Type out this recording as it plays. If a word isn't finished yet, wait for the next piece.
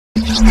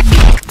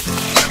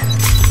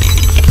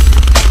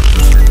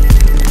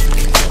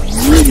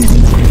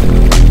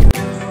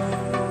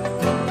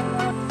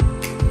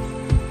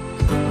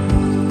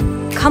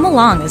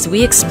along as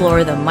we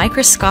explore the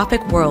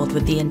microscopic world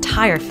with the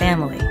entire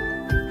family.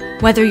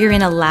 Whether you're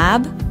in a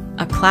lab,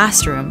 a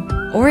classroom,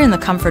 or in the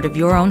comfort of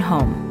your own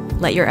home,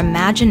 let your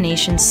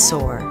imagination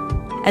soar,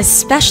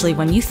 especially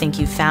when you think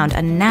you've found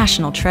a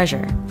national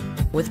treasure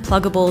with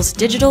Plugable's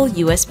digital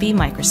USB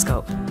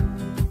microscope.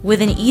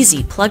 With an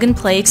easy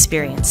plug-and-play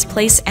experience,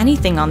 place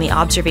anything on the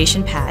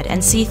observation pad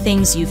and see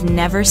things you've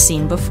never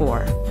seen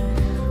before.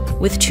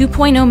 With 2.0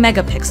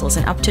 megapixels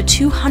and up to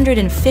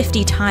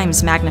 250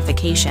 times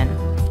magnification,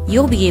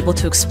 you'll be able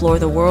to explore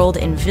the world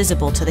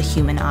invisible to the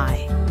human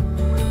eye.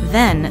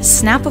 Then,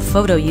 snap a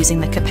photo using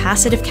the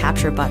capacitive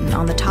capture button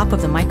on the top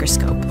of the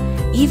microscope,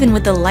 even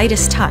with the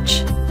lightest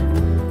touch.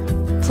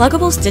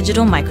 Plugable's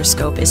digital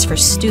microscope is for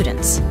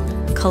students,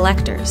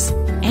 collectors,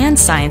 and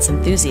science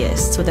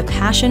enthusiasts with a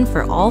passion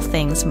for all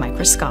things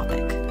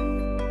microscopic.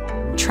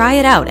 Try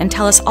it out and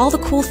tell us all the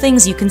cool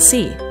things you can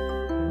see.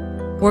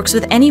 Works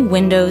with any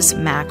Windows,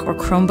 Mac, or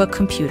Chromebook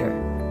computer.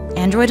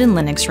 Android and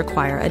Linux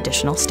require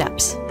additional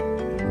steps.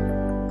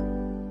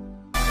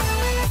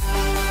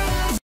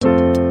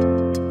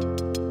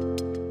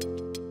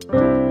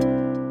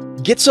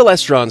 Get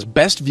Celestron's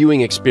best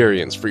viewing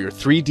experience for your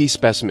 3D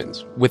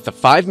specimens with the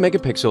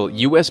 5-megapixel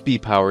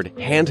USB-powered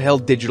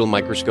Handheld Digital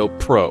Microscope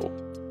Pro.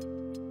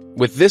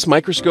 With this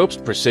microscope's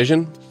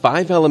precision,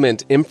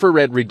 5-element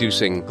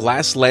infrared-reducing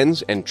glass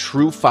lens and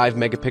true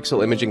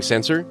 5-megapixel imaging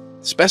sensor,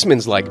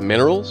 specimens like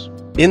minerals,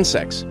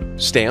 insects,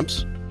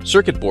 stamps,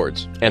 circuit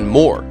boards, and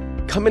more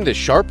come into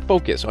sharp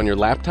focus on your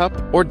laptop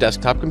or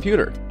desktop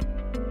computer.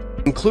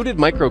 Included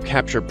Micro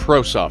Capture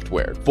Pro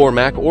software for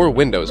Mac or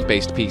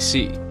Windows-based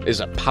PC is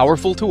a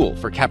powerful tool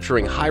for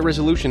capturing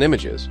high-resolution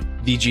images,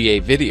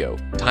 VGA video,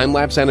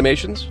 time-lapse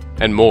animations,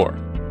 and more.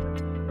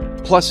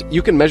 Plus,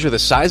 you can measure the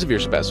size of your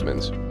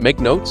specimens, make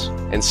notes,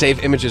 and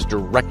save images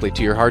directly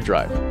to your hard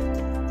drive.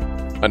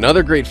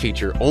 Another great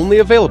feature only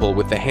available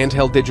with the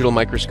Handheld Digital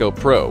Microscope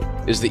Pro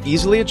is the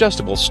easily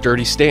adjustable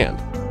sturdy stand.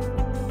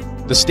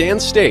 The stand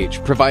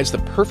stage provides the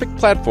perfect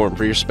platform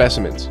for your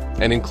specimens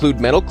and include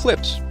metal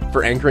clips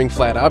for anchoring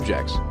flat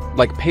objects,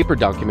 like paper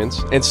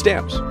documents and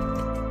stamps.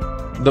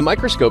 The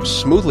microscope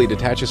smoothly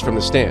detaches from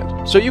the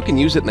stand, so you can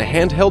use it in the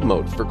handheld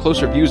mode for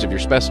closer views of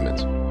your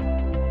specimens.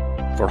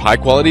 For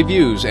high-quality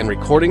views and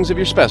recordings of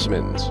your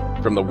specimens,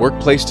 from the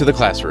workplace to the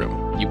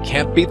classroom, you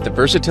can't beat the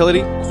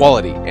versatility,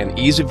 quality, and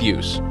ease of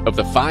use of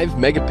the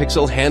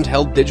 5-megapixel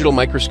Handheld Digital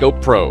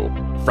Microscope Pro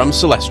from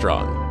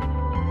Celestron.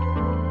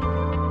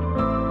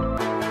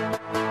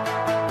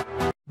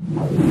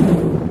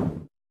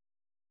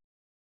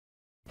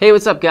 Hey,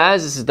 what's up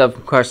guys? This is Doug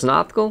from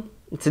Carson.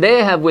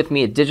 Today I have with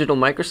me a digital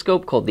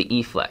microscope called the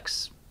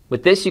eFlex.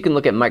 With this you can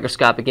look at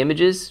microscopic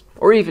images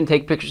or even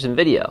take pictures and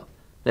video.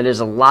 Now there's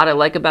a lot I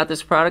like about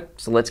this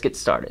product, so let's get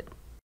started.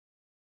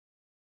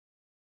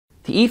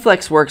 The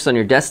eFlex works on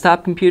your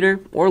desktop computer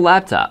or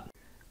laptop.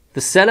 The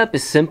setup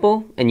is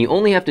simple and you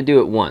only have to do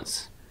it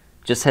once.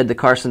 Just head to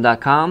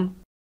Carson.com,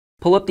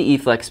 pull up the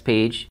eFlex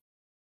page,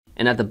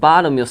 and at the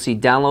bottom you'll see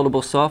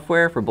downloadable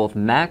software for both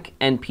Mac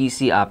and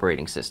PC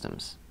operating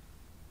systems.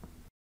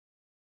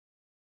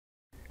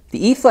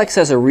 The eFlex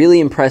has a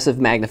really impressive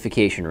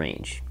magnification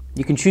range.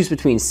 You can choose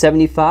between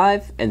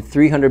 75 and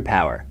 300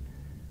 power.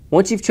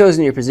 Once you've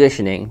chosen your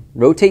positioning,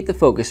 rotate the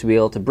focus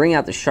wheel to bring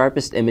out the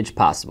sharpest image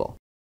possible.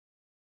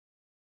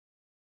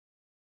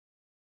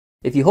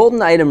 If you hold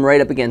an item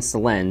right up against the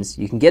lens,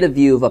 you can get a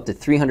view of up to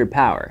 300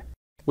 power.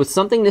 With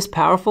something this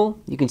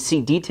powerful, you can see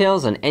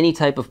details on any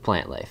type of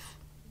plant life.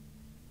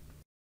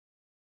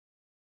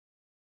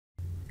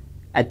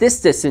 At this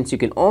distance, you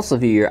can also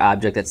view your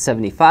object at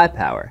 75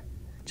 power.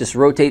 Just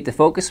rotate the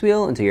focus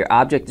wheel until your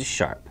object is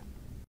sharp.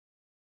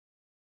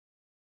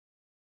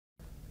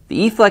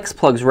 The eFlex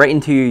plugs right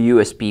into your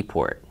USB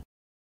port.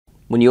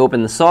 When you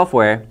open the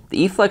software,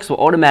 the eFlex will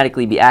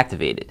automatically be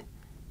activated.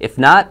 If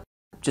not,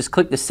 just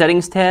click the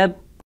Settings tab,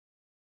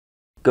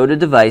 go to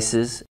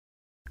Devices,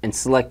 and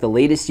select the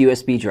latest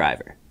USB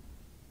driver.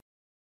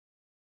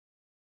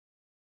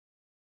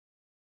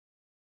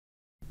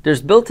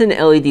 There's built-in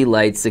LED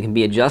lights that can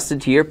be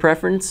adjusted to your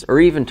preference or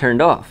even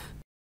turned off.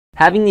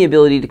 Having the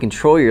ability to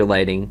control your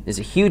lighting is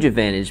a huge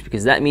advantage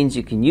because that means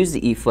you can use the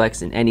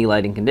eFlex in any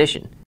lighting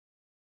condition.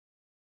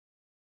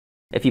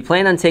 If you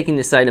plan on taking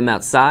this item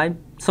outside,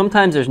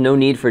 sometimes there's no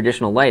need for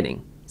additional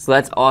lighting, so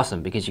that's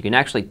awesome because you can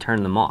actually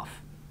turn them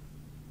off.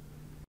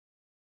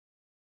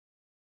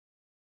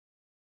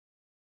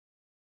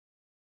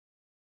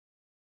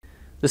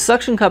 The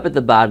suction cup at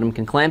the bottom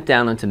can clamp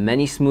down onto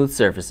many smooth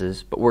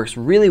surfaces, but works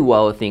really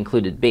well with the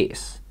included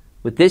base.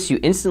 With this, you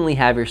instantly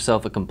have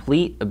yourself a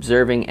complete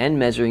observing and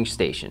measuring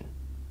station.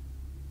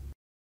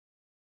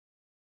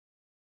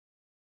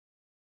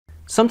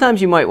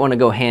 Sometimes you might want to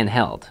go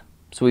handheld,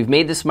 so we've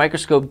made this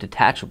microscope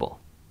detachable.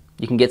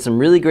 You can get some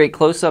really great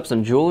close-ups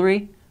on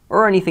jewelry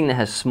or anything that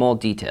has small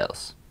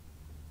details.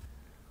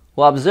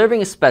 While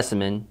observing a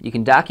specimen, you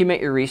can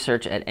document your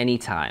research at any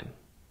time.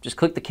 Just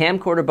click the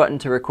camcorder button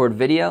to record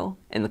video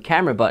and the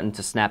camera button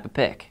to snap a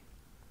pic.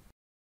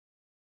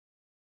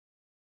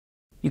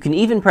 You can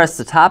even press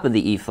the top of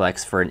the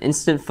eFlex for an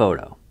instant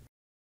photo.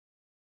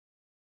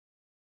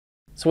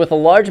 So with a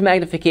large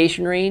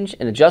magnification range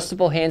and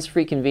adjustable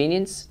hands-free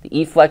convenience, the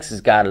eFlex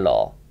has got it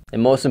all.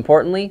 And most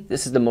importantly,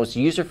 this is the most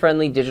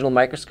user-friendly digital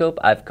microscope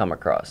I've come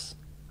across.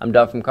 I'm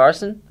Doug from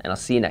Carson, and I'll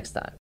see you next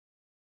time.